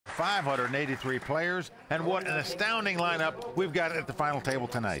583 players, and what an astounding lineup we've got at the final table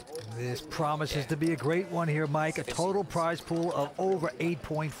tonight. This promises to be a great one here, Mike. A total prize pool of over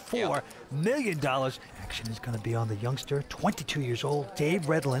 $8.4 million. Action is going to be on the youngster, 22 years old, Dave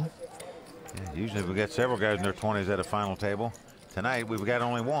Redlin. Yeah, usually we get several guys in their 20s at a final table. Tonight we've got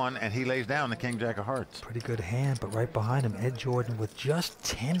only one, and he lays down the King Jack of Hearts. Pretty good hand, but right behind him, Ed Jordan with just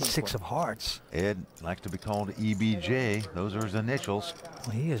 10-6 of hearts. Ed likes to be called EBJ. Those are his initials.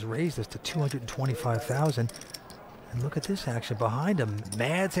 Well, he has raised us to $225,000. And look at this action behind him.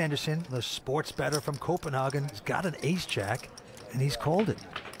 Mads Andersen, the sports bettor from Copenhagen, has got an ace jack, and he's called it.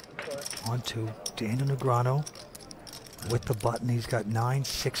 On to Daniel Negreanu with the button. He's got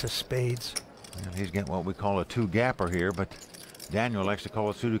 9-6 of spades. And he's getting what we call a two-gapper here, but Daniel likes to call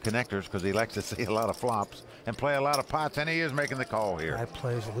it pseudo connectors because he likes to see a lot of flops and play a lot of pots, and he is making the call here. Guy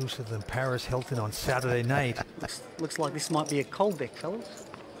plays looser than Paris Hilton on Saturday night. Looks like this might be a cold deck, fellas.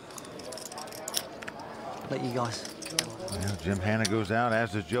 Let you guys. Well, Jim Hanna goes out,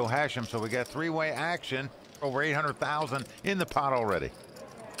 as does Joe Hachem, so we got three-way action. Over 800,000 in the pot already.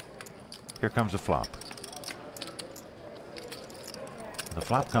 Here comes the flop. The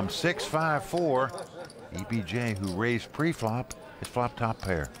flop comes 6-5-4. EBJ, who raised pre-flop, is flop top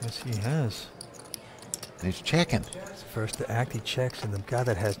pair. Yes, he has. And he's checking. It's first to act, he checks, and the guy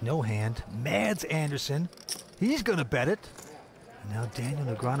that has no hand, Mads Andersen, he's going to bet it. And now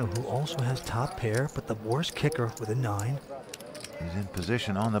Daniel Negreanu, who also has top pair, but the worst kicker with a 9. He's in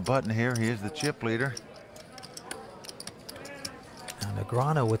position on the button here. He is the chip leader. Now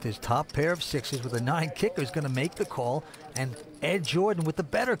Negreanu with his top pair of 6s with a 9 kicker is going to make the call, and Ed Jordan with the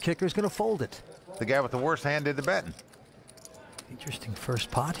better kicker is going to fold it. The guy with the worst hand did the betting. Interesting first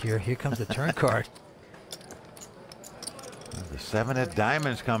pot here. Here comes the turn card. The 7 of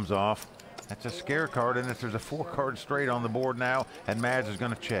diamonds comes off. That's a scare card, and there's a 4-card straight on the board now, and Mads is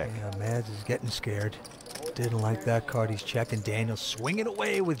going to check. Yeah, Mads is getting scared. Didn't like that card. He's checking. Daniel swinging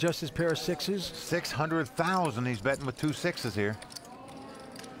away with just his pair of 6s. 600,000. He's betting with 2 6s here.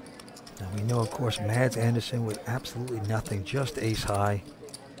 Now we know, of course, Mads Andersen with absolutely nothing, just ace high.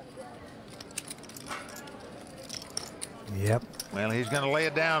 Yep. Well, he's going to lay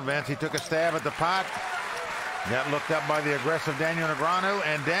it down, Vince. He took a stab at the pot. Got looked up by the aggressive Daniel Negreanu,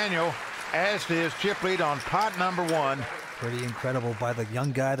 and Daniel adds to his chip lead on pot number 1. Pretty incredible by the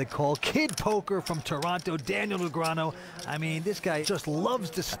young guy they call Kid Poker from Toronto, Daniel Negreanu. I mean, this guy just loves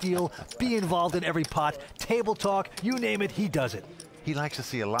to steal, be involved in every pot, table talk, you name it, he does it. He likes to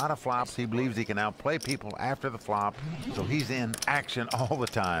see a lot of flops. He believes he can outplay people after the flop, so he's in action all the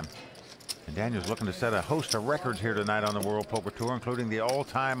time. And Daniel's looking to set a host of records here tonight on the World Poker Tour, including the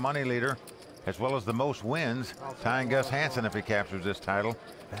all-time money leader, as well as the most wins, tying Gus Hansen if he captures this title.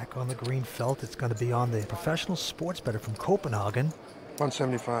 Back on the green felt, it's going to be on the professional sports bettor from Copenhagen.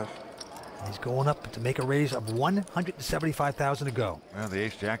 175. He's going up to make a raise of $175,000 to go. Well, the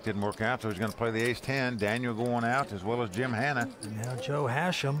ace-jack didn't work out, so he's going to play the ace-10. Daniel going out, as well as Jim Hanna. And now Joe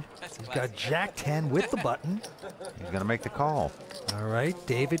Hachem, he's got jack-10 with the button. He's going to make the call. All right,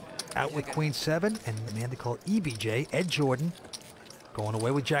 David out with queen-7, and the man they call EBJ, Ed Jordan, going away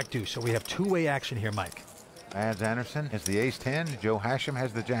with jack-2. So we have two-way action here, Mike. Mads Andersen has the ace-10. Joe Hachem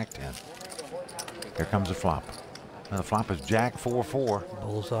has the jack-10. Here comes the flop. Now the flop is jack 4-4.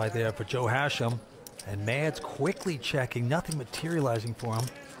 Bullseye there for Joe Hachem. And Mads quickly checking, nothing materializing for him.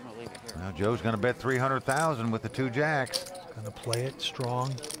 Now Joe's going to bet 300,000 with the 2 jacks. Going to play it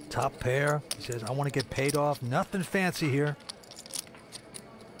strong. Top pair. He says, I want to get paid off. Nothing fancy here.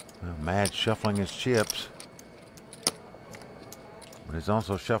 Well, Mads shuffling his chips. But he's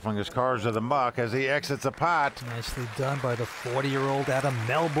also shuffling his cards to the muck as he exits the pot. Nicely done by the 40-year-old out of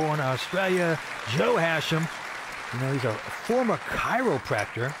Melbourne, Australia, Joe Hachem. You know, he's a former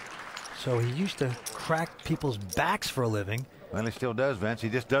chiropractor, so he used to crack people's backs for a living. Well, he still does, Vince. He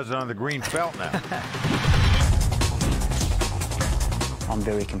just does it on the green felt now. I'm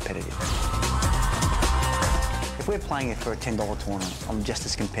very competitive. If we're playing it for a $10 tournament, I'm just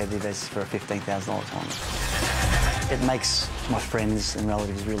as competitive as for a $15,000 tournament. It makes my friends and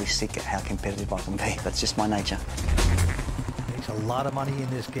relatives really sick at how competitive I can be. That's just my nature. Makes a lot of money in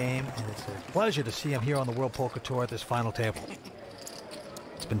this game, and it's a pleasure to see him here on the World Poker Tour at this final table.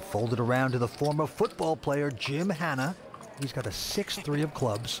 It's been folded around to the former football player Jim Hanna. He's got a 6-3 of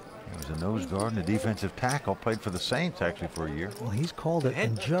clubs. He was a nose guard and a defensive tackle. Played for the Saints, actually, for a year. Well, he's called it,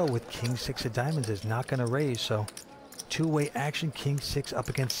 and Joe with king-6 of diamonds is not going to raise, so two-way action, king-6 up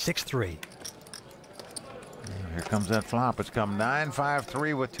against 6-3. Here comes that flop. It's come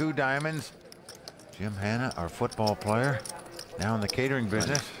 9-5-3 with 2 diamonds. Jim Hanna, our football player, now in the catering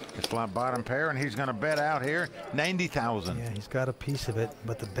business. It's flop bottom pair, and he's going to bet out here 90,000. Yeah, he's got a piece of it,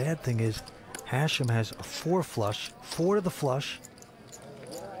 but the bad thing is Hachem has a 4 flush, 4 to the flush.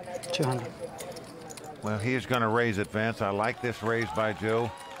 200. Well, he is going to raise it, Vince. I like this raise by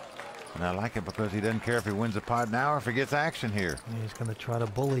Joe. And I like it because he doesn't care if he wins the pot now or if he gets action here. And he's going to try to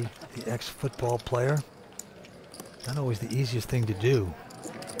bully the ex-football player. Not always the easiest thing to do.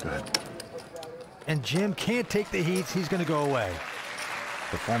 Good. And Jim can't take the heats. He's going to go away.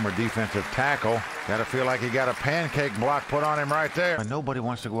 The former defensive tackle. Got to feel like he got a pancake block put on him right there. And nobody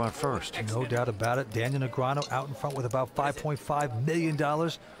wants to go out first. No doubt about it. Daniel Negreanu out in front with about $5.5 million.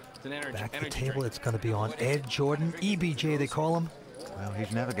 Back to the table, it's going to be on Ed Jordan, EBJ they call him. Well,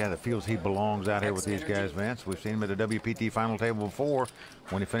 he's another guy that feels he belongs out here with these guys, Vince. We've seen him at the WPT final table before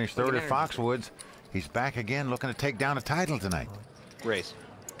when he finished third at Foxwoods. He's back again looking to take down a title tonight. Raise.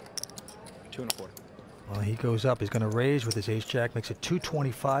 2 1/4. Well, he goes up. He's going to raise with his ace-jack, makes it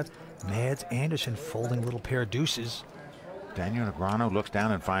 225. Mads Andersen folding a little pair of deuces. Daniel Negreanu looks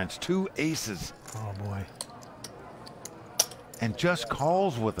down and finds 2 aces. Oh, boy. And just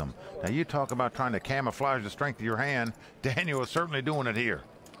calls with them. Now, you talk about trying to camouflage the strength of your hand. Daniel is certainly doing it here.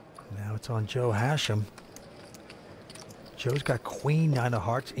 Now it's on Joe Hachem. Joe's got queen 9 of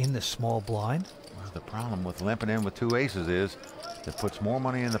hearts in the small blind. Well, the problem with limping in with 2 aces is it puts more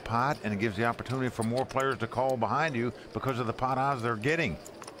money in the pot and it gives the opportunity for more players to call behind you because of the pot odds they're getting.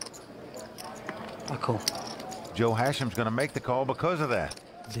 Oh, cool. Joe Hashem's going to make the call because of that.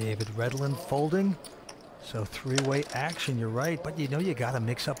 David Redlin folding. So 3-way action, you're right, but you know you got to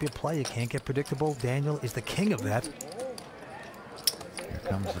mix up your play. You can't get predictable. Daniel is the king of that. Here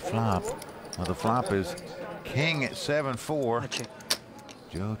comes the flop. Well, the flop is king at 7-4. Check.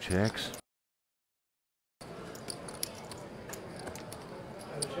 Joe checks.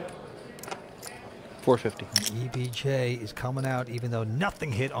 $450. EBJ is coming out even though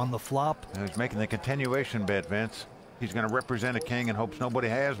nothing hit on the flop. Now he's making the continuation bet, Vince. He's going to represent a king and hopes nobody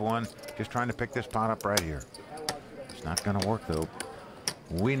has one. Just trying to pick this pot up right here. It's not going to work, though.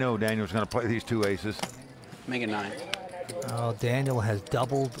 We know Daniel's going to play these 2 aces. Make it 9. Oh, Daniel has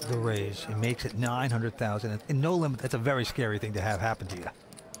doubled the raise. He makes it 900,000. And no limit, that's a very scary thing to have happen to you.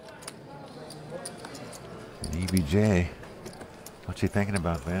 And EBJ, what's he thinking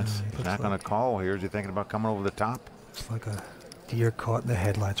about, Vince? He's not going to call here. Is he thinking about coming over the top? It's like a deer caught in the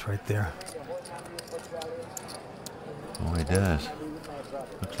headlights right there. Oh, he does.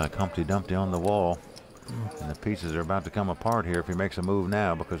 Looks like Humpty Dumpty on the wall. And the pieces are about to come apart here if he makes a move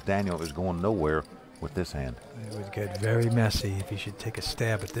now because Daniel is going nowhere with this hand. It would get very messy if he should take a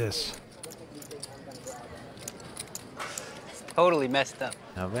stab at this. Totally messed up.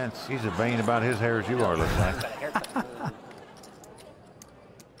 Now, Vince, he's as vain about his hair as you are, looks like.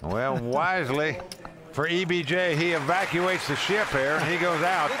 Well, wisely for EBJ, he evacuates the ship here and he goes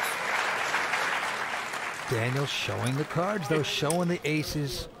out. Daniel showing the cards, though, showing the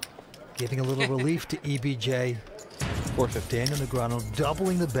aces, giving a little relief to EBJ. 450. Daniel Negreanu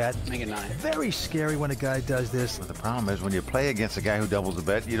doubling the bet. Make it 9. Very scary when a guy does this. But the problem is when you play against a guy who doubles the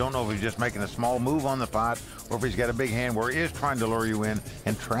bet, you don't know if he's just making a small move on the pot or if he's got a big hand where he is trying to lure you in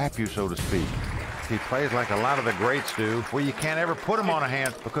and trap you, so to speak. He plays like a lot of the greats do, where you can't ever put him on a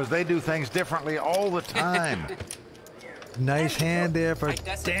hand because they do things differently all the time. Nice hand there for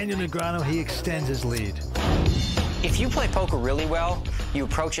Daniel Negreanu. He extends his lead. If you play poker really well, you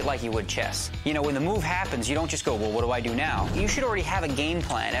approach it like you would chess. You know, when the move happens, you don't just go, well, what do I do now? You should already have a game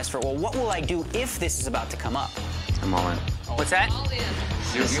plan as for, well, what will I do if this is about to come up? I'm all in. What's that? All in.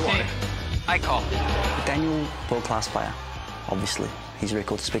 You want it. I call. Daniel, world-class player, obviously. His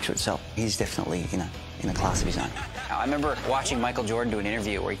record speaks for itself. He's definitely, in a class of his own. I remember watching Michael Jordan do an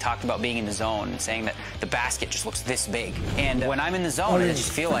interview where he talked about being in the zone and saying that the basket just looks this big. And when I'm in the zone, I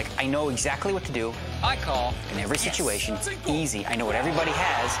just feel like I know exactly what to do. I call. In every situation, easy. I know what everybody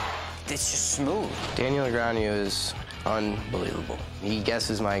has. It's just smooth. Daniel Negreanu is unbelievable. He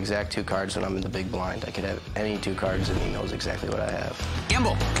guesses my exact 2 cards when I'm in the big blind. I could have any 2 cards and he knows exactly what I have.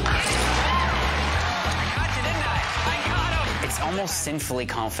 Gamble. I got you, didn't I? I got him. It's almost sinfully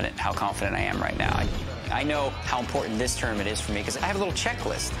confident how confident I am right now. I know how important this tournament is for me because I have a little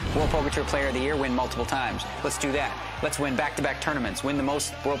checklist. World Poker Tour Player of the Year, win multiple times. Let's do that. Let's win back-to-back tournaments, win the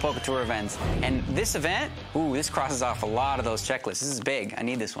most World Poker Tour events. And this event, ooh, this crosses off a lot of those checklists. This is big. I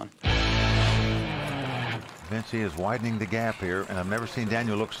need this one. Vince, he is widening the gap here, and I've never seen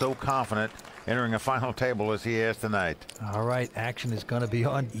Daniel look so confident entering a final table as he has tonight. All right, action is going to be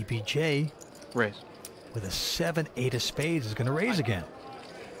on EBJ. Raise. With a 7-8 of spades is going to raise again.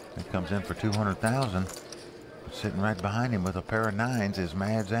 He comes in for 200,000. Sitting right behind him with a pair of 9s is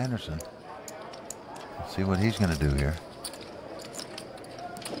Mads Andersen. Let's see what he's going to do here.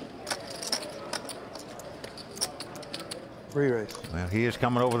 Re-raise. Well, he is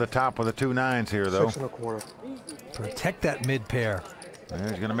coming over the top with the 2 9s here, though. 6 1/4. Protect that mid pair. Well,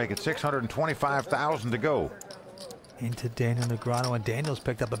 he's going to make it 625,000 to go. Into Daniel Negreanu, and Daniel's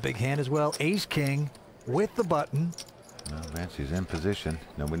picked up a big hand as well. Ace King with the button. Well, Vince, he's in position.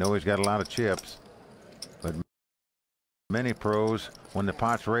 Now, we know he's got a lot of chips, but many pros, when the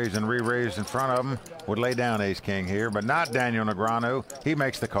pot's raised and re-raised in front of him, would lay down Ace King here, but not Daniel Negreanu. He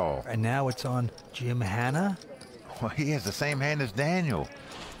makes the call. And now it's on Jim Hanna. Well, he has the same hand as Daniel.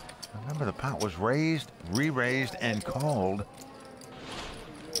 Remember, the pot was raised, re-raised, and called.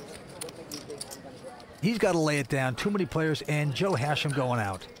 He's got to lay it down. Too many players, and Joe Hachem going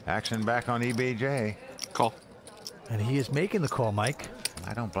out. Action back on EBJ. Call. And he is making the call, Mike.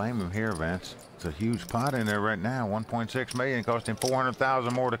 I don't blame him here, Vince. It's a huge pot in there right now. 1.6 million, cost him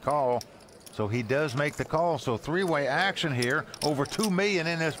 400,000 more to call. So he does make the call. So three-way action here, over 2 million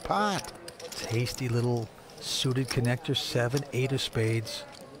in this pot. Tasty little suited connector, 7, 8 of spades,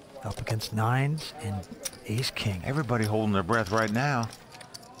 up against 9s and Ace King. Everybody holding their breath right now.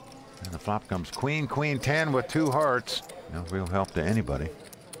 And the flop comes Queen, Queen 10 with 2 hearts. No real help to anybody.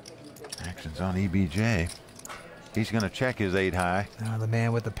 Action's on EBJ. He's going to check his 8 high. Now the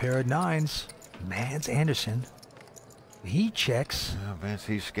man with the pair of 9s, Mads Andersen. He checks. Well, Vince,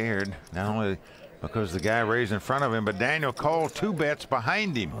 he's scared. Not only because the guy raised in front of him, but Daniel called 2 bets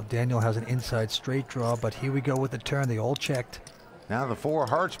behind him. Well, Daniel has an inside straight draw, but here we go with the turn. They all checked. Now the 4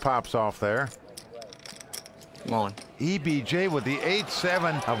 hearts pops off there. Mullen. EBJ with the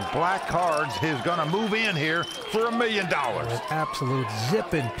 8-7 of black cards is going to move in here for $1 million. An absolute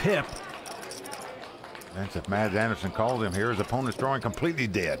zip and pip. Vince, if Mads Andersen called him here, his opponent's drawing completely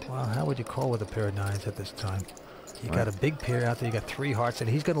dead. Well, how would you call with a pair of 9s at this time? You got a big pair out there. You got 3 hearts, and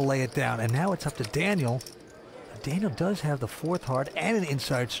he's going to lay it down. And now it's up to Daniel. Daniel does have the 4th heart and an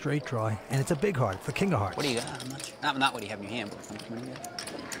inside straight draw, and it's a big heart. It's the king of hearts. What do you got? How much? Not what do you have in your hand, but how much money do you got?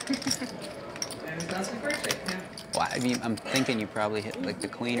 Well, I mean, I'm thinking you probably hit like the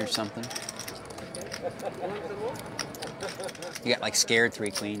queen or something. You got like scared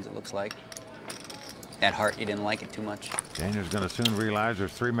 3 queens, it looks like. That heart, you didn't like it too much. Daniel's going to soon realize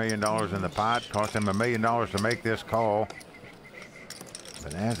there's $3 million in the pot. Cost him $1 million to make this call.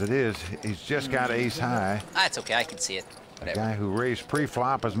 But as it is, he's just got ace high. That's okay, I can see it. The Whatever. guy who raised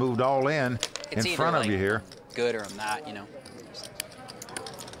pre-flop has moved all in It's front either, of you here. Good or I'm not, you know.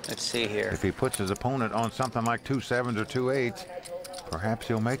 Let's see here. If he puts his opponent on something like 2 7s or 2 8s, perhaps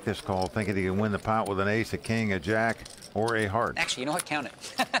he'll make this call thinking he can win the pot with an ace, a king, a jack, or a heart. Actually, you know what? Count it.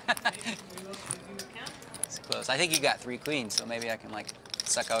 It's close. I think you got 3 queens, so maybe I can like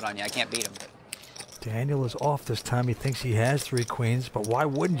suck out on you. I can't beat him. But Daniel is off this time. He thinks he has 3 queens, but why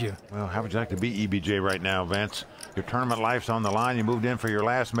wouldn't you? Well, how would you like to beat EBJ right now, Vince? Your tournament life's on the line. You moved in for your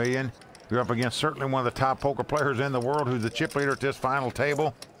last $1 million. You're up against certainly one of the top poker players in the world who's the chip leader at this final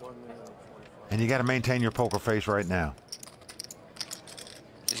table. And you got to maintain your poker face right now.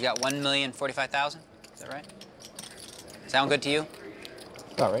 he's got 1,045,000. Is that right? Sound good to you?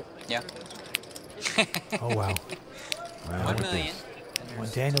 All right. Yeah. Oh, wow. Well, 1 million. When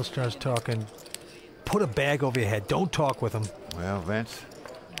Daniel starts talking, put a bag over your head. Don't talk with him. Well, Vince,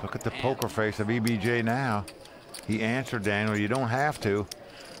 look at the poker face of EBJ now. He answered Daniel. You don't have to.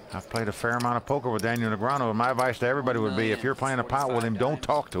 I've played a fair amount of poker with Daniel Negreanu, and my advice to everybody would be, if you're playing a pot with him, don't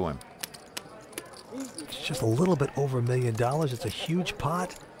talk to him. It's just a little bit over $1 million. It's a huge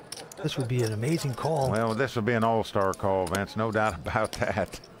pot. This would be an amazing call. Well, this would be an all-star call, Vince. No doubt about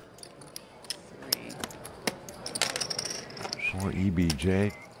that. Poor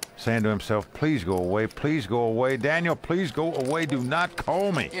EBJ saying to himself, please go away, please go away. Daniel, please go away. Do not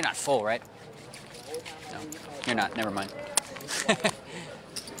call me. You're not full, right? No, you're not. Never mind.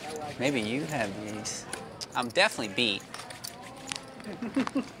 Maybe you have these. I'm definitely beat.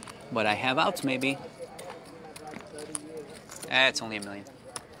 But I have outs, maybe. It's only $1 million.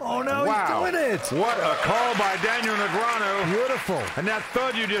 Oh, no, Wow. he's doing it. What a call by Daniel Negreanu. Beautiful. And that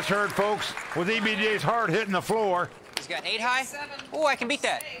thud you just heard, folks, was EBJ's heart hitting the floor. He's got 8 high? Oh, I can beat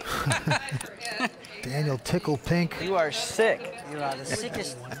that. Daniel tickled pink. You are sick. You are the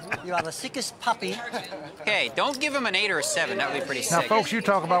sickest. You are the sickest puppy. Okay, don't give him an 8 or a 7. That would be pretty Now, sick. folks, you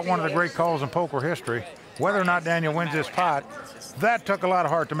talk about one of the great calls in poker history. Whether or not Daniel wins this pot, that took a lot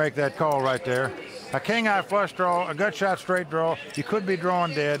of heart to make that call right there. A king-eye flush draw, a gut shot straight draw. You could be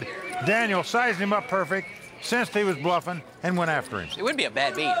drawing dead. Daniel sized him up perfect, sensed he was bluffing, and went after him. It would be a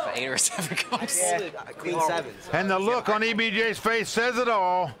bad beat if an 8 or a 7 comes. Queen 7s. And the look on EBJ's face says it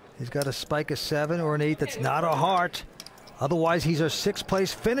all. He's got to spike a 7 or an 8 that's not a heart. Otherwise, he's our 6th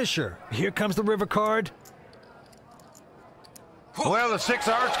place finisher. Here comes the river card. Well, the 6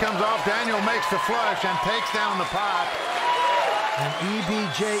 hearts comes off. Daniel makes the flush and takes down the pot. And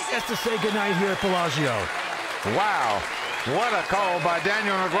EBJ has to say goodnight here at Bellagio. Wow, what a call by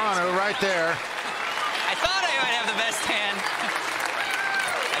Daniel Negreanu right there. I thought I might have the best hand.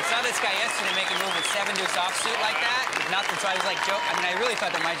 I saw this guy yesterday make a move with 7 deuce offsuit like that. With nothing, so I was like, Joe, I mean, I really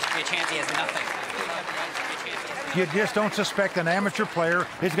thought there might just be a chance he has nothing. You just don't suspect an amateur player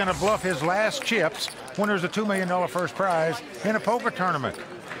is going to bluff his last chips when there's a $2 million first prize in a poker tournament.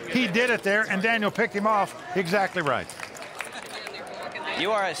 He did it there, and Daniel picked him off exactly right.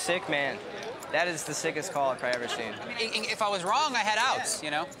 You are a sick man. That is the sickest call I've probably ever seen. If I was wrong, I had outs,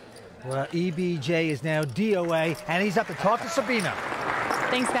 you know? Well, EBJ is now DOA, and he's up to talk to Sabina.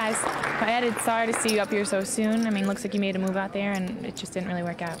 Thanks, guys. It's sorry to see you up here so soon. I mean, looks like you made a move out there, and it just didn't really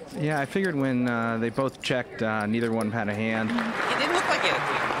work out. Yeah, I figured when they both checked, neither one had a hand. It didn't look like it.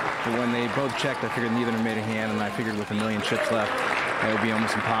 But when they both checked, I figured neither made a hand, and I figured with 1 million chips left, it would be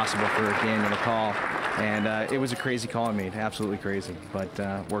almost impossible for Daniel to call. And it was a crazy call I made, absolutely crazy,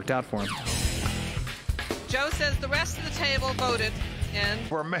 but worked out for him. Joe says the rest of the table voted. And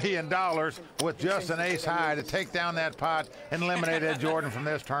for $1 million with just an ace high to take down that pot and eliminate Ed Jordan from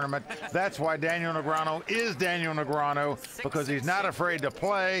this tournament. That's why Daniel Negreanu is Daniel Negreanu, because he's not afraid to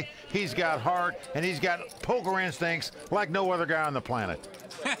play, he's got heart, and he's got poker instincts like no other guy on the planet.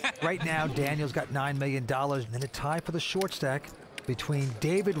 Right now, Daniel's got $9 million, and then a tie for the short stack between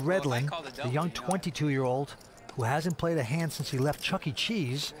David Redlin, the young 22-year-old who hasn't played a hand since he left Chuck E.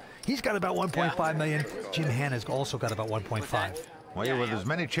 Cheese. He's got about 1.5 million. Jim Hanna's also got about 1.5. Well, with as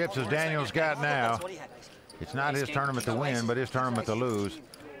many chips as Daniel's got now, it's not his tournament to win, but his tournament to lose.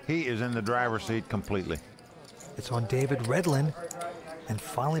 He is in the driver's seat completely. It's on David Redlin, and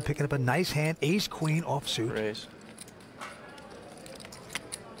finally picking up a nice hand, ace-queen offsuit. Raise.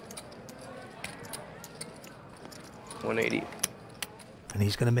 $180. And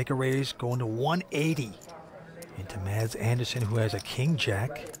he's going to make a raise, going to 180 into Mads Andersen, who has a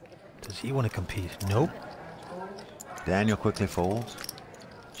king-jack. Does he want to compete? Nope. Daniel quickly folds.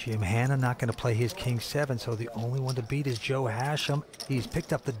 Jim Hanna not going to play his king-7, so the only one to beat is Joe Hachem. He's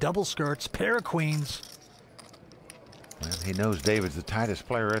picked up the double skirts, pair of queens. Well, he knows David's the tightest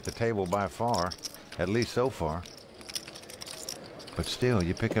player at the table by far, at least so far. But still,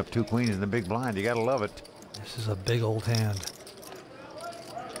 you pick up 2 queens in the big blind. You got to love it. This is a big old hand.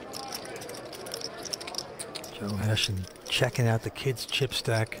 Joe Hachem checking out the kid's chip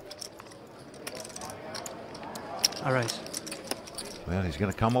stack. All right. Well, he's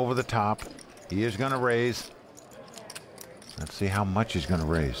going to come over the top. He is going to raise. Let's see how much he's going to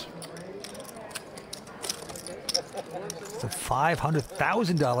raise. It's a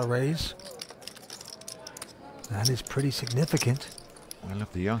 $500,000 raise. That is pretty significant. Well,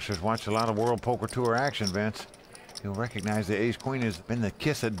 if the youngsters watch a lot of World Poker Tour action, Vince, you'll recognize the ace-queen has been the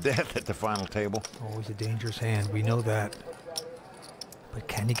kiss of death at the final table. Always a dangerous hand. We know that. But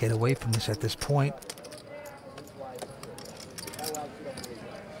can he get away from this at this point?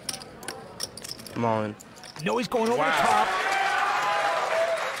 I'm all in. No, he's going over the top.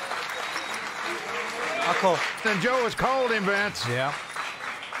 I'll call. And Joe has called him, Vince. Yeah.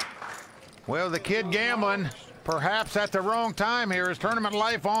 Well, the kid gambling, perhaps at the wrong time here. His tournament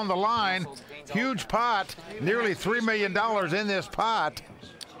life on the line. Huge pot, nearly $3 million in this pot.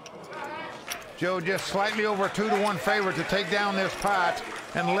 Joe just slightly over 2-to-1 favorite to take down this pot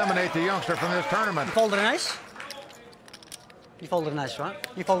and eliminate the youngster from this tournament. You folded an ace? You folded an ace, right?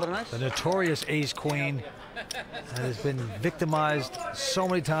 You folded an ace? The notorious ace-queen that has been victimized so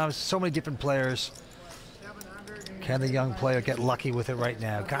many times, so many different players. Can the young player get lucky with it right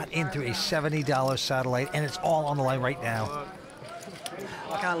now? Got in through a $70 satellite, and it's all on the line right now.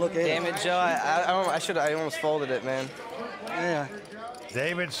 I can't look at it. Damn it, Joe. I almost folded it, man. Yeah.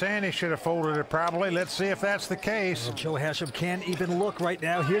 David saying he should have folded it probably. Let's see if that's the case. Well, Joe Hachem can't even look right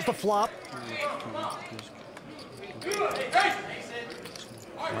now. Here's the flop.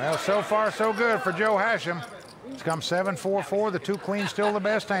 Well, so far so good for Joe Hachem. It's come 7-4-4. The 2 queens still the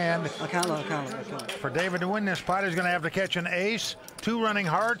best hand. I can't look. For David to win this pot, he's going to have to catch an ace, 2 running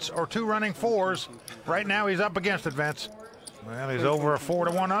hearts, or 2 running 4s. Right now, he's up against it, Vince. Well, he's over a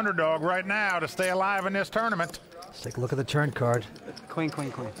 4-to-1 underdog right now to stay alive in this tournament. Let's take a look at the turn card. Queen.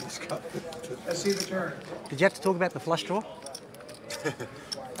 Let's see the turn. Did you have to talk about the flush draw?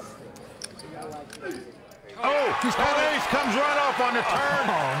 Oh, that ace comes right off on the turn.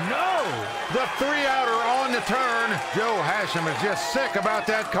 Oh, no. The 3-outer on the turn. Joe Hachem is just sick about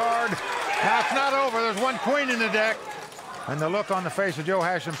that card. Now, it's not over. There's 1 queen in the deck. And the look on the face of Joe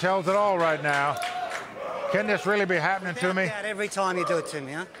Hachem tells it all right now. Can this really be happening to me? Every time you do it to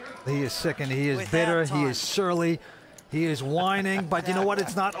me, huh? He is sick, and he is bitter. He is surly. He is whining, but you know what?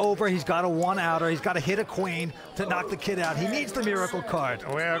 It's not over. He's got a one-outer. He's got to hit a queen to knock the kid out. He needs the miracle card.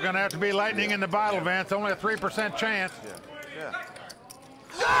 Well, going to have to be lightning in the bottle, Vince. Only a 3% chance. Yeah.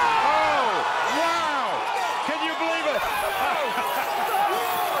 Oh, wow! Can you believe it?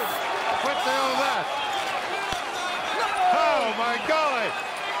 What the hell is that? Oh, my golly.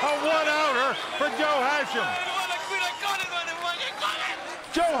 A one-outer for Joe Hachem.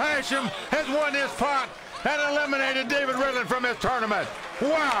 Joe Hachem has won this pot and eliminated David Redlin from his tournament.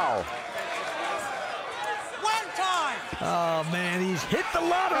 Wow. One time. Oh, man, he's hit the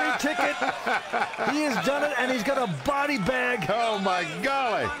lottery ticket. He has done it, and he's got a body bag. Oh, my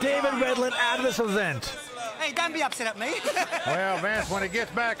golly. David Redlin out of this event. Hey, don't be upset at me. Well, Vince, when he gets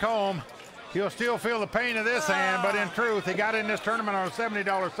back home, he'll still feel the pain of this hand, but in truth, he got in this tournament on a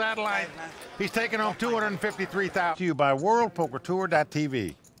 $70 satellite. He's taking home $253,000. To you by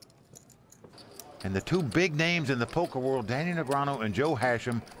WorldPokerTour.tv. And the two big names in the poker world, Daniel Negreanu and Joe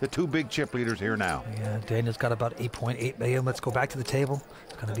Hachem, the two big chip leaders here now. Yeah, Daniel's got about 8.8 million. Let's go back to the table.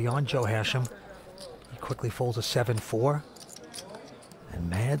 It's going to be on Joe Hachem. He quickly folds a 7-4. And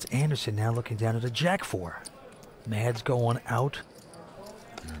Mads Andersen now looking down at a Jack-4. Mads going out.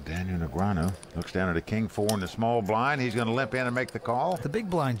 Daniel Negreanu looks down at a King-4 in the small blind. He's going to limp in and make the call. The big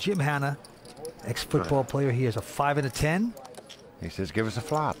blind, Jim Hanna, ex-football player. He has a 5 and a 10. He says, give us a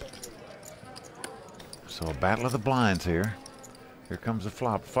flop. So a battle of the blinds here. Here comes the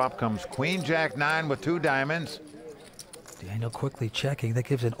flop. Flop comes Queen Jack 9 with 2 diamonds. Daniel quickly checking. That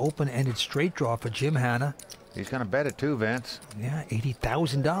gives an open-ended straight draw for Jim Hanna. He's going to bet it too, Vince. Yeah,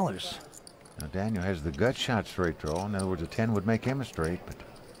 $80,000. Now Daniel has the gut shot straight draw. In other words, a 10 would make him a straight. But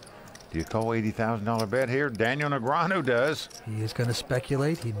do you call $80,000 bet here? Daniel Negreanu does. He is going to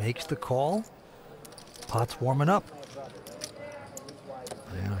speculate. He makes the call. Pot's warming up.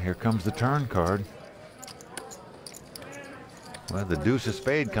 Now here comes the turn card. Well, the deuce of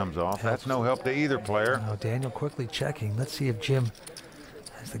spade comes off. That's no help to either player. Now Daniel quickly checking. Let's see if Jim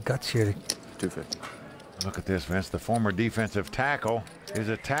has the guts here to... 250. Look at this, Vince. The former defensive tackle is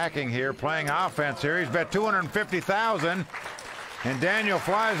attacking here, playing offense here. He's bet $250,000, and Daniel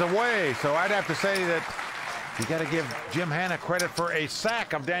flies away. So I'd have to say that you got to give Jim Hanna credit for a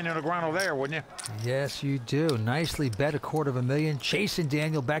sack of Daniel Negreanu there, wouldn't you? Yes, you do. Nicely bet, $250,000. Chasing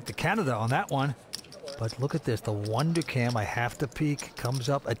Daniel back to Canada on that one. But look at this, the Wonder Cam, I have to peek, comes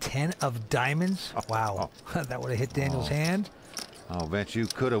up a 10 of diamonds. Wow, that would have hit Daniel's hand. Oh, Vince, you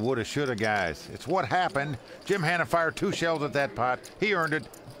coulda, woulda, shoulda, guys. It's what happened. Jim Hanna fired 2 shells at that pot. He earned it.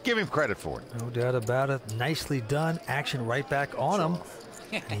 Give him credit for it. No doubt about it. Nicely done. Action right back on him.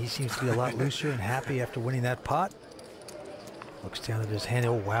 And he seems to be a lot looser and happy after winning that pot. Looks down at his hand.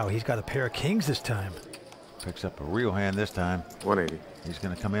 Oh, wow, he's got a pair of kings this time. Picks up a real hand this time. 180. He's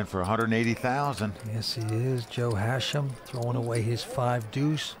going to come in for $180,000. Yes, he is. Joe Hachem throwing away his 5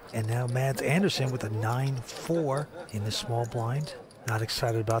 deuce. And now Mads Andersen with a 9-4 in the small blind. Not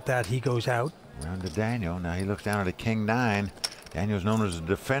excited about that. He goes out. Round to Daniel. Now he looks down at a king 9. Daniel's known as a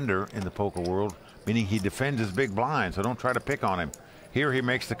defender in the poker world, meaning he defends his big blind, so don't try to pick on him. Here he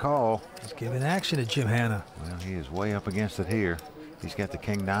makes the call. He's giving action to Jim Hanna. Well, he is way up against it here. He's got the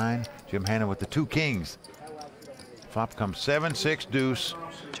king 9. Jim Hanna with the 2 kings. Flop comes 7, 6, deuce.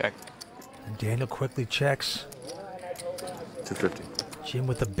 Check. And Daniel quickly checks. 250. Jim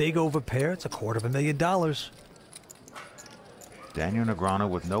with the big overpair. It's $250,000. Daniel Negreanu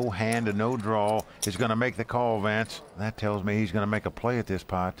with no hand and no draw is going to make the call, Vance. That tells me he's going to make a play at this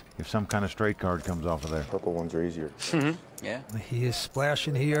pot if some kind of straight card comes off of there. Purple ones are easier. Yeah. He is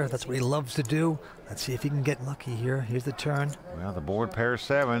splashing here. That's what he loves to do. Let's see if he can get lucky here. Here's the turn. Well, the board pairs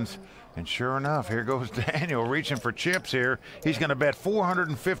 7s. And sure enough, here goes Daniel reaching for chips here. He's going to bet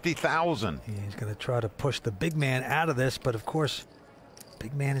 $450,000. He's going to try to push the big man out of this, but of course,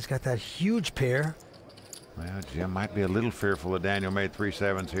 big man has got that huge pair. Well, Jim might be a little fearful that Daniel made 3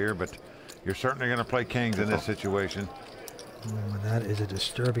 7s here, but you're certainly going to play kings in this situation. And that is a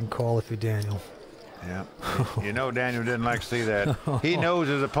disturbing call if you're Daniel. Yeah, you know Daniel didn't like to see that. He knows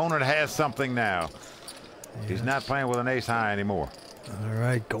his opponent has something now. Yes. He's not playing with an ace high anymore. All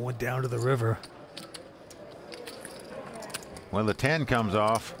right, going down to the river. Well, the 10 comes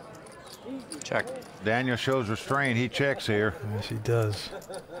off. Check. Daniel shows restraint. He checks here. Yes, he does.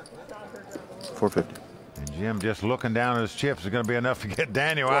 450. And Jim just looking down at his chips is going to be enough to get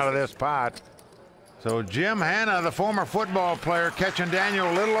Daniel out of this pot. So Jim Hanna, the former football player, catching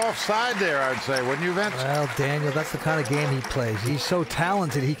Daniel a little offside there, I'd say, wouldn't you, Vince? Well, Daniel, that's the kind of game he plays. He's so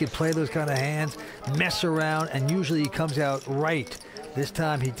talented, he can play those kind of hands, mess around, and usually he comes out right. This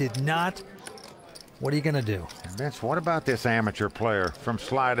time he did not. What are you going to do? And Vince, what about this amateur player from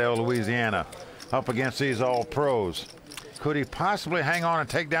Slidell, Louisiana, up against these all-pros? Could he possibly hang on and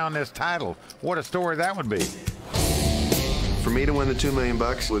take down this title? What a story that would be. For me to win the $2 million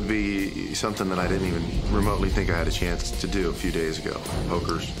would be something that I didn't even remotely think I had a chance to do a few days ago.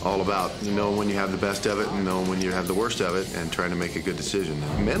 Poker's all about knowing when you have the best of it and knowing when you have the worst of it and trying to make a good decision.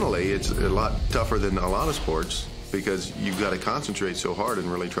 Mentally, it's a lot tougher than a lot of sports because you've got to concentrate so hard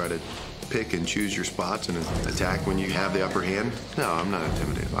and really try to pick and choose your spots and attack when you have the upper hand. No, I'm not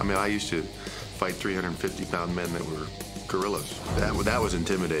intimidated. I mean, I used to fight 350-pound men that were gorillas. That was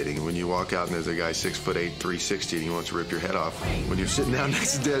intimidating. When you walk out and there's a guy 6'8", 360, and he wants to rip your head off. When you're sitting down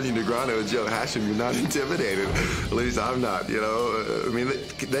next to Daniel Negreanu and Joe Hachem, you're not intimidated. At least I'm not, you know. I mean,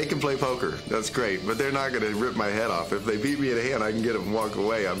 they can play poker. That's great, but they're not going to rip my head off. If they beat me in a hand, I can get them and walk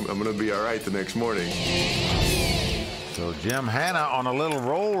away. I'm going to be all right the next morning. So Jim Hanna on a little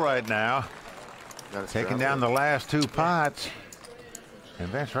roll right now, taking down the last two pots. And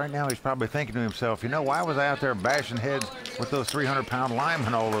Vince, right now, he's probably thinking to himself, you know, why was I out there bashing heads with those 300-pound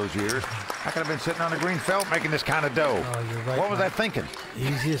linemen all those years? I could have been sitting on the green felt making this kind of dough. Oh, you're right, what was I thinking?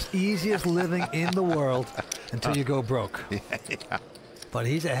 Easiest living in the world until you go broke. Yeah. But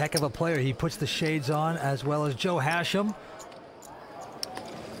he's a heck of a player. He puts the shades on as well as Joe Hachem.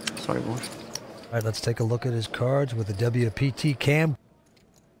 Sorry, boys. All right, let's take a look at his cards with the WPT cam.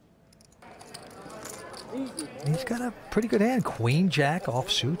 He's got a pretty good hand. Queen, Jack,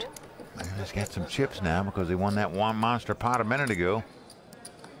 offsuit. He's got some chips now because he won that one monster pot a minute ago.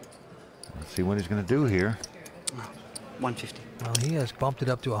 Let's see what he's going to do here. 150. Well, he has bumped it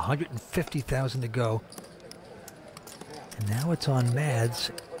up to 150,000 to go. And now it's on Mads.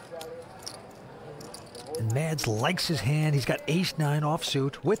 And Mads likes his hand. He's got ace-9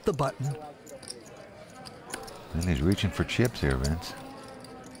 offsuit with the button. And he's reaching for chips here, Vince.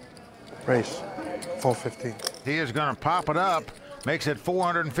 Race. 415. He is going to pop it up. Makes it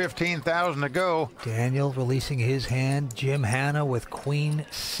 415,000 to go. Daniel releasing his hand. Jim Hanna with Queen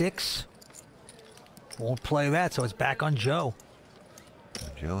 6. Won't play that, so it's back on Joe.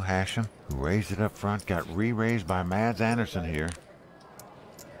 Joe Hachem, who raised it up front, got re-raised by Mads Andersen here.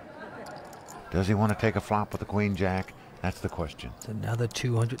 Does he want to take a flop with the Queen Jack? That's the question. It's another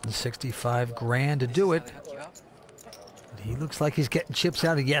 265 grand to do it. He looks like he's getting chips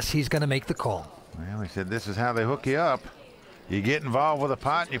out. Yes, he's going to make the call. Well, he said this is how they hook you up. You get involved with a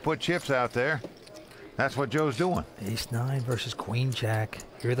pot and you put chips out there. That's what Joe's doing. Ace-9 versus Queen Jack.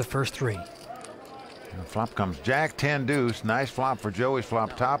 Here are the first three. And the flop comes Jack 10 deuce. Nice flop for Joe. He's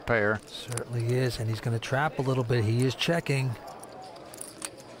flopped top pair. Certainly is, and he's going to trap a little bit. He is checking.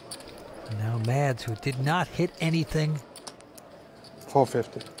 And now Mads, who did not hit anything.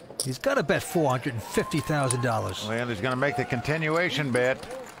 450. He's got to bet $450,000. Well, he's going to make the continuation bet.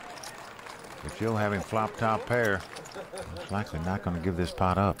 With Joe having flop top pair, most likely not going to give this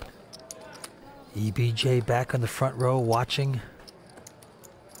pot up. EBJ back on the front row watching.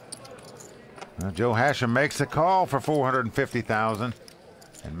 Well, Joe Hachem makes the call for 450,000,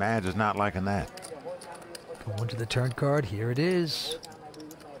 and Mads is not liking that. Going to the turn card. Here it is.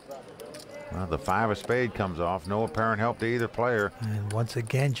 Well, the 5 of spade comes off. No apparent help to either player. And once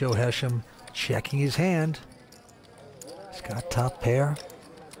again, Joe Hachem checking his hand. He's got top pair.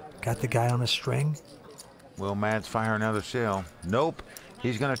 Got the guy on a string. Will Mads fire another shell? Nope.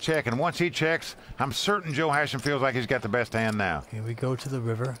 He's going to check, and once he checks, I'm certain Joe Hachem feels like he's got the best hand now. Here we go to the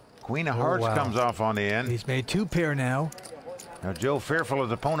river. Queen of hearts comes off on the end. He's made 2 pair now. Now Joe, fearful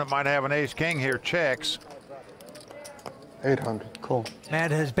his opponent might have an ace-king here, checks. 800. Cool.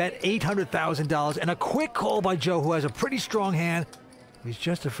 Matt has bet $800,000 and a quick call by Joe, who has a pretty strong hand. He's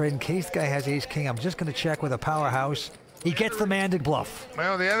just afraid in case the guy has ace-king, I'm just going to check with a powerhouse. He gets the man to bluff.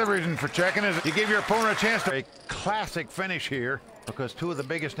 Well, the other reason for checking is you give your opponent a chance to a classic finish here because 2 of the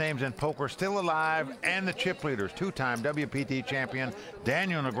biggest names in poker still alive and the chip leaders, 2-time WPT champion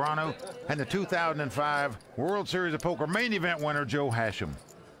Daniel Negreanu and the 2005 World Series of Poker main event winner Joe Hachem.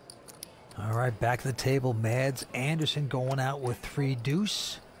 All right, back to the table. Mads Andersen going out with 3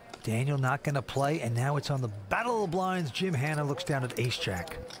 deuce. Daniel not going to play, and now it's on the Battle of the Blinds. Jim Hanna looks down at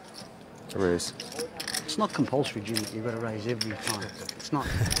ace-jack. Raise. It's not compulsory, Jimmy. You've got to raise every time. It's not.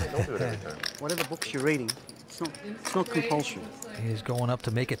 Whatever books you're reading, it's not compulsory. He is going up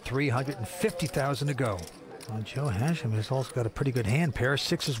to make it 350,000 to go. Well, Joe Hachem has also got a pretty good hand. Pair of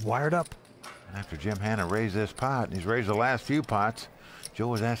 6s wired up. And after Jim Hanna raised this pot, and he's raised the last few pots, Joe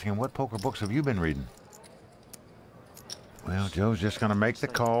was asking him, what poker books have you been reading? Well, Joe's just going to make the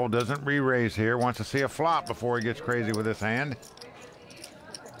call, doesn't re-raise here, wants to see a flop before he gets crazy with this hand.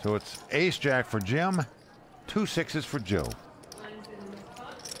 So it's ace-jack for Jim, 2 6s for Joe.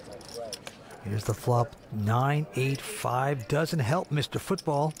 Here's the flop, 9-8-5. Doesn't help Mr.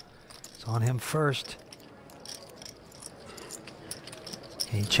 Football. It's on him first.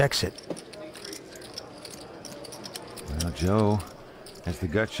 He checks it. Well, Joe has the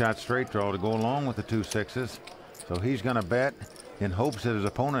gut shot straight draw to go along with the 2 6s. So he's going to bet in hopes that his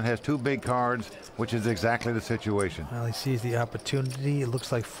opponent has 2 big cards, which is exactly the situation. Well, he sees the opportunity. It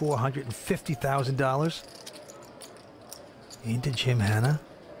looks like $450,000 into Jim Hanna.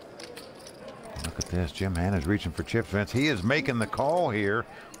 Look at this. Jim Hanna's reaching for chips, Vince. He is making the call here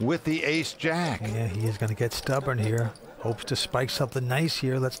with the ace-jack. Yeah, he is going to get stubborn here. Hopes to spike something nice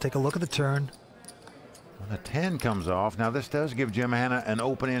here. Let's take a look at the turn. Well, the 10 comes off. Now, this does give Jim Hanna an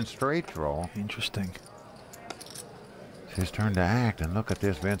open-end straight draw. Interesting. It's his turn to act, and look at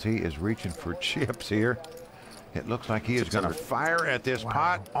this, Vince. He is reaching for chips here. It looks like he is going to fire at this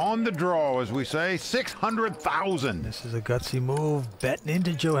pot on the draw, as we say. 600,000. This is a gutsy move. Betting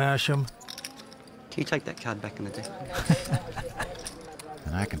into Joe Hachem. Can you take that card back in the deck?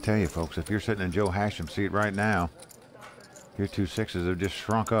 And I can tell you, folks, if you're sitting in Joe Hachem's seat right now, your 2 6s have just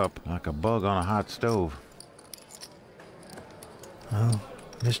shrunk up like a bug on a hot stove. Oh,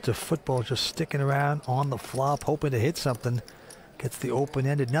 Mr. Football just sticking around on the flop, hoping to hit something. Gets the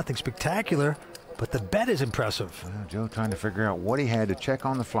open-ended, nothing spectacular, but the bet is impressive. Well, Joe trying to figure out what he had to check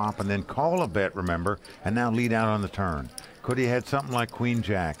on the flop and then call a bet, remember, and now lead out on the turn. Could he had something like Queen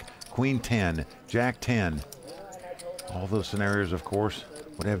Jack, Queen 10, Jack 10? All those scenarios, of course,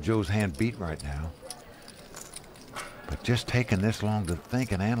 would have Joe's hand beat right now. But just taking this long to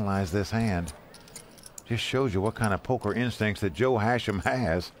think and analyze this hand just shows you what kind of poker instincts that Joe Hachem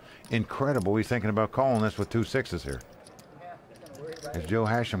has. Incredible. He's thinking about calling this with 2 6s here. As Joe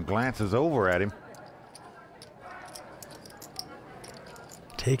Hachem glances over at him.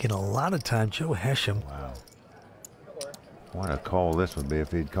 Taking a lot of time, Joe Hachem. Wow. What a call this would be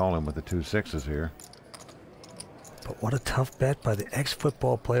if he'd call him with the 2 6s here. But what a tough bet by the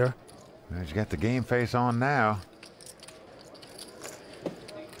ex-football player. Well, he's got the game face on now.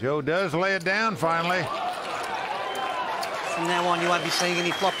 Joe does lay it down finally. From now on, you won't be seeing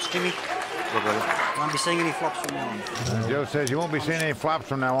any flops, Jimmy. You won't be seeing any flops from now on. Joe says you won't be seeing any flops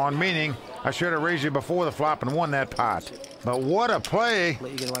from now on, meaning I should have raised you before the flop and won that pot. But what a play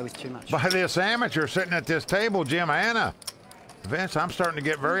Let you get away with too much. by this amateur sitting at this table, Jim Hanna. Vince, I'm starting to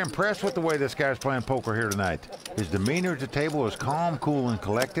get very impressed with the way this guy's playing poker here tonight. His demeanor at the table is calm, cool, and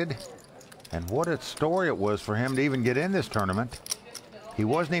collected. And what a story it was for him to even get in this tournament. He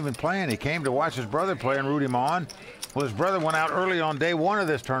wasn't even playing. He came to watch his brother play and root him on. Well, his brother went out early on day 1 of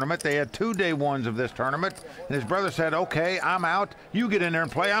this tournament. They had 2 day 1s of this tournament. And his brother said, okay, I'm out. You get in there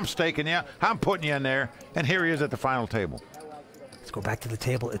and play. I'm staking you. I'm putting you in there. And here he is at the final table. Let's go back to the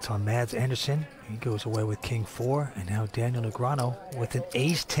table. It's on Mads Andersen. He goes away with King 4. And now Daniel Negreanu with an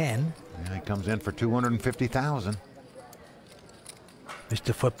Ace 10. And he comes in for 250,000.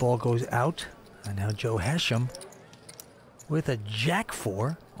 Mr. Football goes out. And now Joe Hachem with a Jack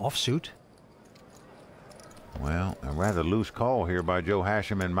 4 offsuit. Well, a rather loose call here by Joe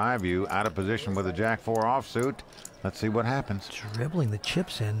Hachem, in my view. Out of position with a Jack 4 offsuit. Let's see what happens. Dribbling the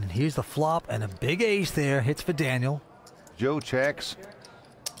chips in. And here's the flop, and a big ace there. Hits for Daniel. Joe checks.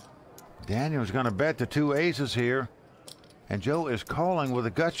 Daniel's going to bet the 2 aces here. And Joe is calling with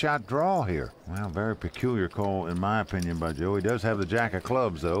a gut shot draw here. Well, very peculiar call, in my opinion, by Joe. He does have the Jack of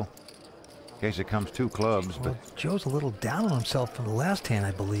clubs, though. In case it comes 2 clubs. Well, but Joe's a little down on himself from the last hand,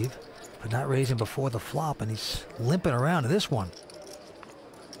 I believe, for not raising before the flop, and he's limping around to this one.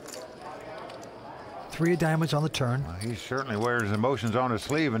 3 of diamonds on the turn. Well, he certainly wears his emotions on his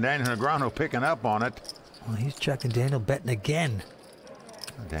sleeve, and Daniel Negreanu picking up on it. Well, he's checking Daniel, betting again.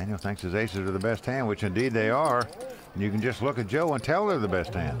 Daniel thinks his aces are the best hand, which indeed they are. And you can just look at Joe and tell they're the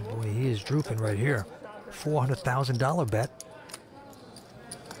best hand. Oh boy, he is drooping right here. $400,000 bet.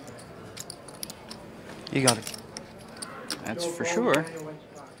 You got it. That's for sure.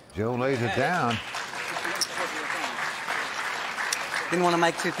 Joe lays it down. Didn't want to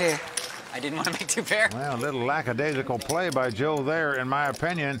make 2 pair. I didn't want to make 2 pair. Well, a little lackadaisical play by Joe there, in my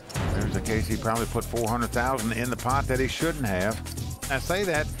opinion. There's a case he probably put 400,000 in the pot that he shouldn't have. I say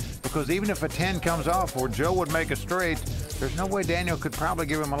that because even if a 10 comes off where Joe would make a straight, there's no way Daniel could probably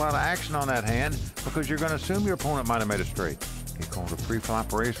give him a lot of action on that hand because you're going to assume your opponent might have made a straight. He called a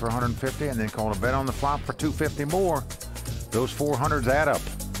pre-flop raise for 150 and then called a bet on the flop for 250 more. Those 400s add up.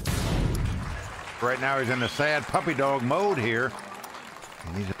 Right now he's in the sad puppy dog mode here.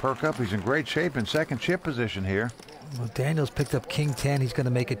 He needs to perk up. He's in great shape in second chip position here. Well, Daniel's picked up King 10. He's going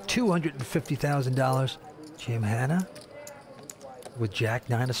to make it $250,000. Jim Hanna with Jack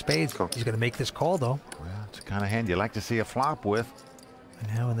 9 of spades. He's going to make this call, though. Well, it's the kind of hand you like to see a flop with.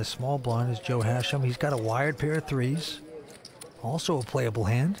 And now in the small blind is Joe Hachem. He's got a wired pair of 3s. Also a playable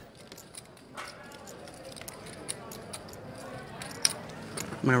hand.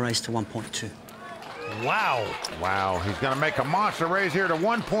 I'm going to raise to 1.2. Wow. Wow, he's going to make a monster raise here to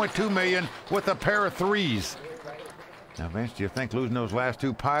 1.2 million with a pair of threes. Now, Vince, do you think losing those last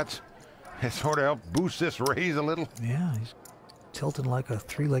two pots has sort of helped boost this raise a little? Yeah, he's tilting like a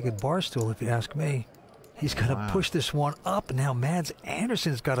three-legged bar stool, if you ask me. He's going to push this one up. Now Mads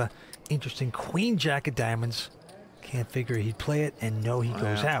Andersen's got a interesting queen jack of diamonds. Can't figure he'd play it, and no, he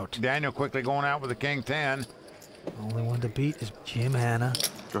goes out. Daniel quickly going out with the king 10. Only one to beat is Jim Hanna.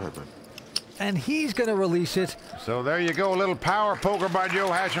 Go ahead, bud. And he's going to release it. So there you go, a little power poker by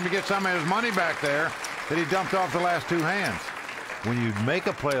Joe Hachem to get some of his money back there that he dumped off the last two hands. When you make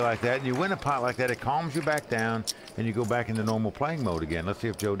a play like that and you win a pot like that, it calms you back down and you go back into normal playing mode again. Let's see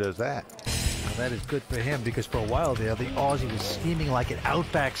if Joe does that. Well, that is good for him, because for a while there, the Aussie was seeming like an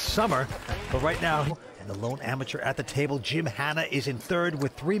outback summer. But right now, and the lone amateur at the table, Jim Hanna, is in third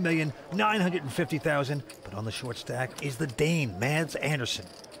with $3,950,000. But on the short stack is the Dane, Mads Andersen.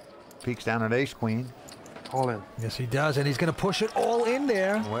 Peeks down at ace queen. All in. Yes, he does, and he's going to push it all in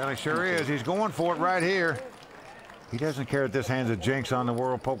there. Well, he sure is. He's going for it right here. He doesn't care that this hand's a jinx on the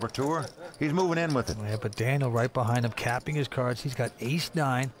World Poker Tour. He's moving in with it. Yeah, but Daniel right behind him, capping his cards. He's got ace-9.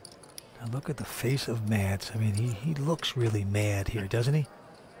 Now look at the face of Mads. I mean, he looks really mad here, doesn't he?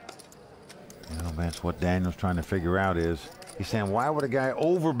 You know, Vince, what Daniel's trying to figure out is, he's saying, why would a guy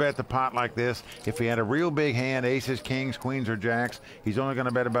overbet the pot like this if he had a real big hand, aces, kings, queens, or jacks? He's only going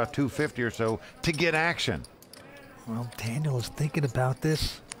to bet about 250 or so to get action. Well, Daniel is thinking about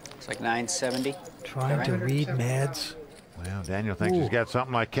this. It's like 970. Trying to read Mads. Well, Daniel thinks he's got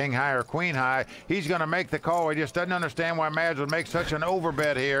something like king high or queen high. He's going to make the call. He just doesn't understand why Mads would make such an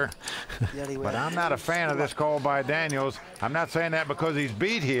overbet here. But I'm not a fan of this call by Daniels. I'm not saying that because he's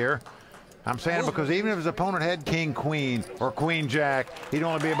beat here. I'm saying it because even if his opponent had king queen or queen jack, he'd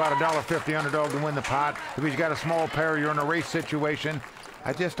only be about $1.50 underdog to win the pot. If he's got a small pair, you're in a race situation.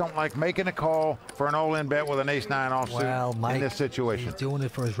 I just don't like making a call for an all-in bet with an ace-9 offsuit Mike, in this situation. He's doing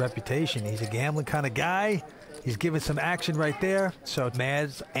it for his reputation. He's a gambling kind of guy. He's giving some action right there. So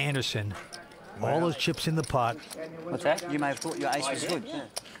Mads Andersen, all those chips in the pot. What's that? You may have thought your ace was good. Yeah.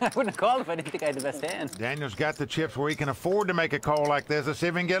 I wouldn't have called if I didn't think I had the best hand. Daniel's got the chips where he can afford to make a call like this. Let's see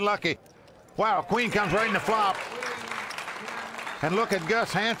if he can get lucky. Wow, queen comes right in the flop. And look at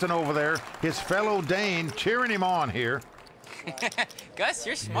Gus Hansen over there, his fellow Dane, cheering him on here. Gus,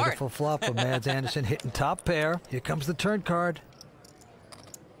 you're smart. Beautiful flop for Mads Andersen, hitting top pair. Here comes the turn card.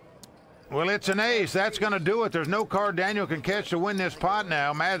 Well, it's an ace. That's going to do it. There's no card Daniel can catch to win this pot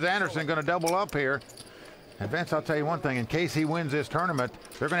now. Mads Andersen going to double up here. And Vince, I'll tell you one thing. In case he wins this tournament,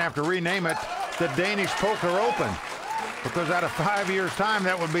 they're going to have to rename it the Danish Poker Open. Because out of 5 years' time,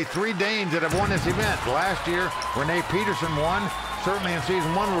 that would be 3 Danes that have won this event. Last year, Renee Peterson won. Certainly in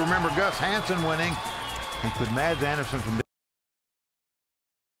season 1, we remember Gus Hansen winning. And could Mads Andersen from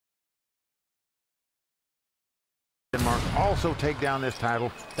Denmark also take down this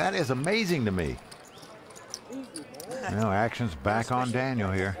title? That is amazing to me. Now action's back on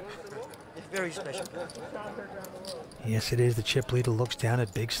Daniel here. Very special. Yes, it is. The chip leader looks down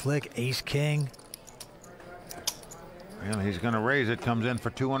at Big Slick, ace king. Well, he's going to raise it. Comes in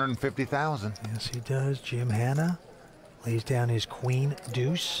for $250,000. Yes, he does. Jim Hanna lays down his queen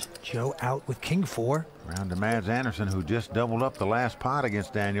deuce. Joe out with king 4. Round to Mads Andersen, who just doubled up the last pot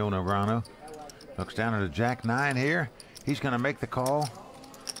against Daniel Negreanu. Looks down at a jack 9 here. He's going to make the call.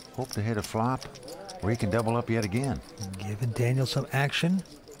 Hope to hit a flop where he can double up yet again. Giving Daniel some action.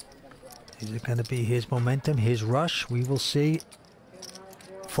 Is it going to be his momentum, his rush? We will see.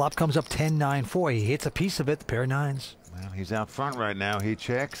 Flop comes up 10-9-4. He hits a piece of it, the pair of 9s. Well, he's out front right now. He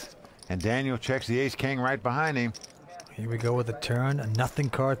checks, and Daniel checks the ace-king right behind him. Here we go with a turn, a nothing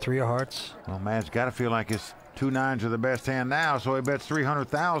card, 3 of hearts. Well, Mads got to feel like his 2 9s are the best hand now, so he bets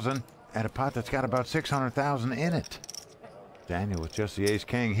 $300,000 at a pot that's got about $600,000 in it. Daniel with just the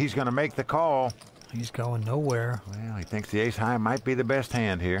ace-king. He's going to make the call. He's going nowhere. Well, he thinks the ace-high might be the best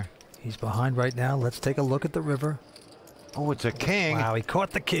hand here. He's behind right now. Let's take a look at the river. Oh, it's a king. Wow, he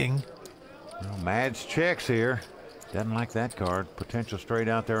caught the king. Well, Mads checks here. Doesn't like that card. Potential straight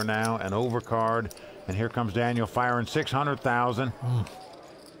out there now, an overcard. And here comes Daniel firing $600,000.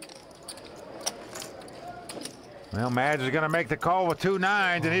 Well, Mads is going to make the call with 2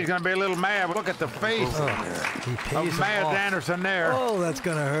 9s, and he's going to be a little mad. But look at the face of Mads Andersen there. Oh, that's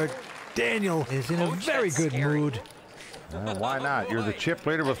going to hurt. Daniel is in a very good mood. Well, why not? You're the chip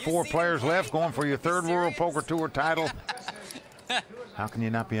leader with 4 players left, going for your 3rd World Poker Tour title. How can you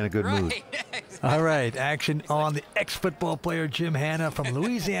not be in a good mood? All right, action on the ex-football player Jim Hanna from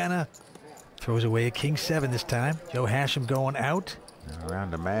Louisiana. Throws away a king 7 this time. Joe Hachem going out.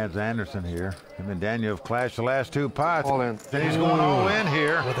 Around to Mads Andersen here. Him and Daniel have clashed the last two pots. All in. And he's going all in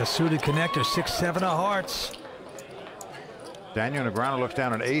here. With a suited connector, 6-7 of hearts. Daniel Negreanu looks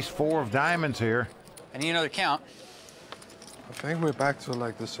down at ace-4 of diamonds here. I need another count. I think we're back to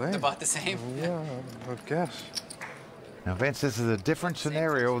like the same. About the same? Yeah, I would guess. Now, Vince, this is a different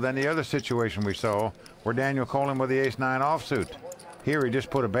scenario than the other situation we saw where Daniel called him with the ace-9 offsuit. Here, he just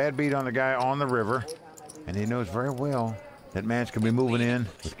put a bad beat on the guy on the river, and he knows very well that Mads can be moving in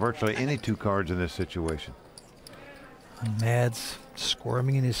with virtually any two cards in this situation. And Mads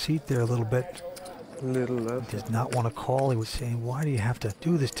squirming in his seat there a little bit. He does not want to call. He was saying, why do you have to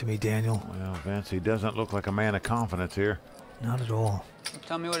do this to me, Daniel? Well, Vince, he doesn't look like a man of confidence here. Not at all.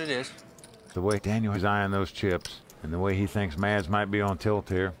 Tell me what it is. The way Daniel is eyeing those chips and the way he thinks Mads might be on tilt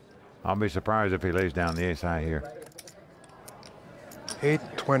here, I'll be surprised if he lays down the ace-high here.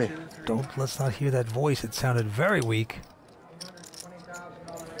 8-20. Let's not hear that voice. It sounded very weak.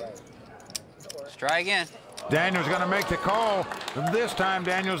 Let's try again. Daniel's going to make the call. This time,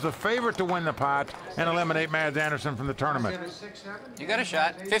 Daniel's the favorite to win the pot and eliminate Mads Andersen from the tournament. You got a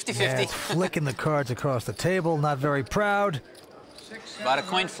shot. 50-50. Mads flicking the cards across the table, not very proud. About a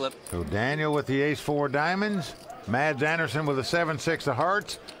coin flip. So Daniel with the ace-4 diamonds, Mads Andersen with a 7-6 of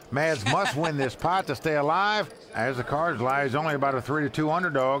hearts. Mads must win this pot to stay alive. As the cards lie, he's only about a 3-2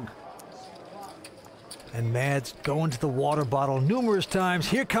 underdog. And Mads going to the water bottle numerous times.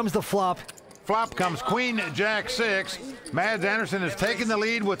 Here comes the flop. Flop comes Queen Jack 6. Mads Andersen is taking the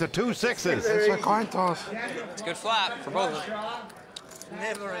lead with the 2 sixes. It's a coin toss. It's a good flop for both of them.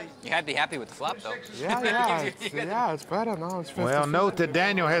 You had to be happy with the flop, though. Yeah, it's better now. It's 50. Well, note that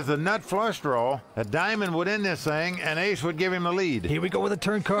Daniel has the nut flush draw. A diamond would end this thing, and ace would give him the lead. Here we go with a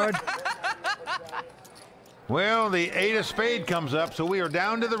turn card. Well, the 8 of spade comes up, so we are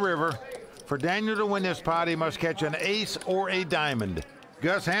down to the river. For Daniel to win this pot, he must catch an ace or a diamond.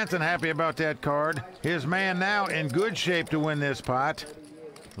 Gus Hansen happy about that card. His man now in good shape to win this pot.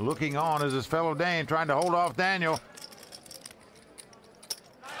 Looking on as his fellow Dane trying to hold off Daniel.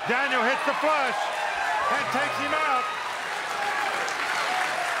 Daniel hits the flush. That takes him out.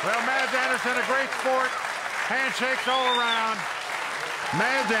 Well, Mads Andersen, a great sport. Handshakes all around.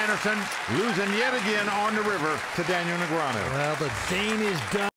 Mads Andersen losing yet again on the river to Daniel Negreanu. Well, the Dane is done.